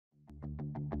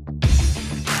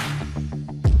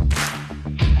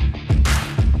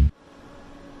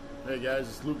Hey guys,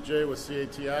 it's Luke J with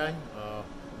CATI.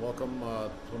 Welcome to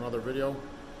another video.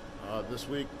 This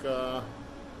week I'm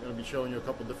going to be showing you a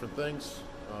couple different things,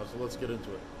 so let's get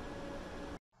into it.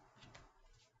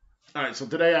 Alright, so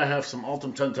today I have some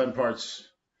Ultim 1010 parts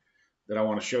that I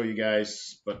want to show you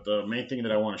guys, but the main thing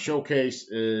that I want to showcase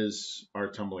is our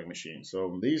tumbling machine.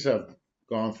 So these have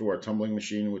gone through our tumbling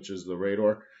machine, which is the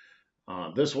RADOR.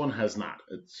 This one has not.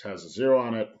 It has a 0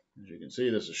 on it. As you can see,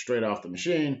 this is straight off the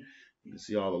machine. You can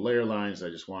see all the layer lines. I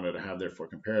just wanted to have there for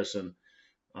comparison.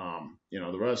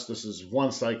 The rest, this is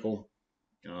one cycle.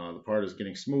 The part is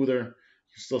getting smoother.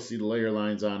 You can still see the layer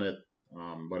lines on it,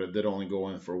 but it did only go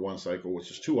in for one cycle,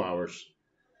 which is 2 hours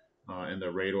in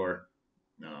the RADOR.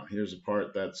 Here's a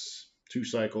part that's 2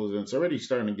 cycles, and it's already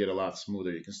starting to get a lot smoother.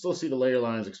 You can still see the layer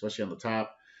lines, especially on the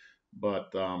top,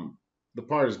 but the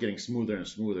part is getting smoother and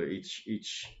smoother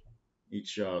each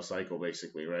cycle,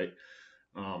 basically, right?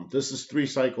 This is 3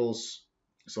 cycles,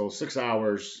 so 6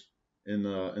 hours in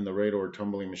the RADOR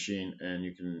tumbling machine, and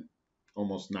you can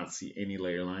almost not see any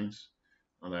layer lines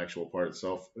on the actual part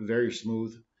itself. Very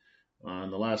smooth.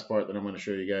 And the last part that I'm going to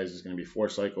show you guys is going to be 4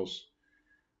 cycles.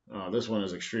 This one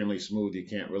is extremely smooth. You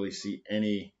can't really see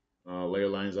any layer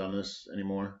lines on this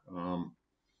anymore.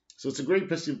 So it's a great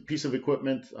piece of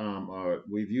equipment.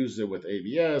 We've used it with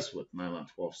ABS, with nylon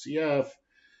 12 CF,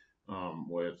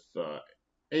 with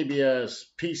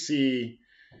ABS, PC.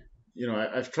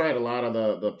 I've tried a lot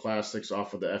of the plastics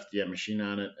off of the FDM machine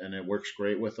on it, and it works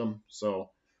great with them.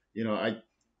 So,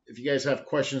 if you guys have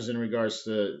questions in regards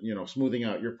to, smoothing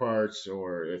out your parts,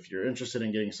 or if you're interested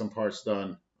in getting some parts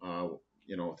done,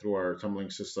 through our tumbling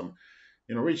system,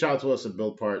 reach out to us at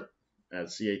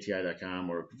buildpart@cati.com,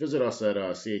 or visit us at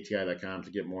cati.com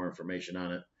to get more information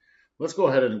on it. Let's go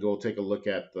ahead and go take a look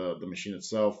at the machine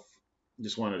itself.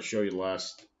 Just wanted to show you the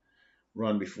last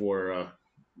run before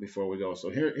we go. So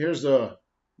here's the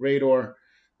RADOR.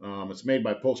 It's made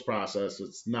by Post Process.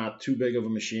 It's not too big of a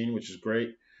machine, which is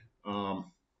great.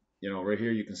 Right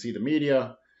here you can see the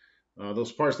media.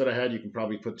 Those parts that I had, you can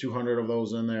probably put 200 of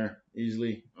those in there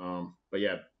easily. But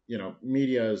yeah,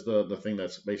 media is the thing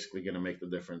that's basically going to make the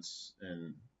difference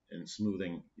in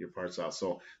smoothing your parts out.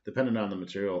 So depending on the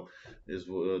material is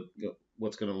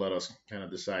what's going to let us kind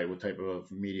of decide what type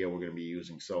of media we're going to be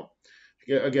using. So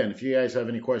again, if you guys have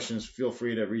any questions, feel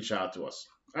free to reach out to us.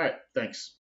 All right,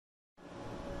 thanks.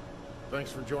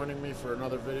 Thanks for joining me for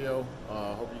another video.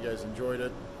 Hope you guys enjoyed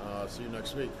it. See you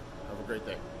next week. Have a great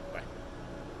day.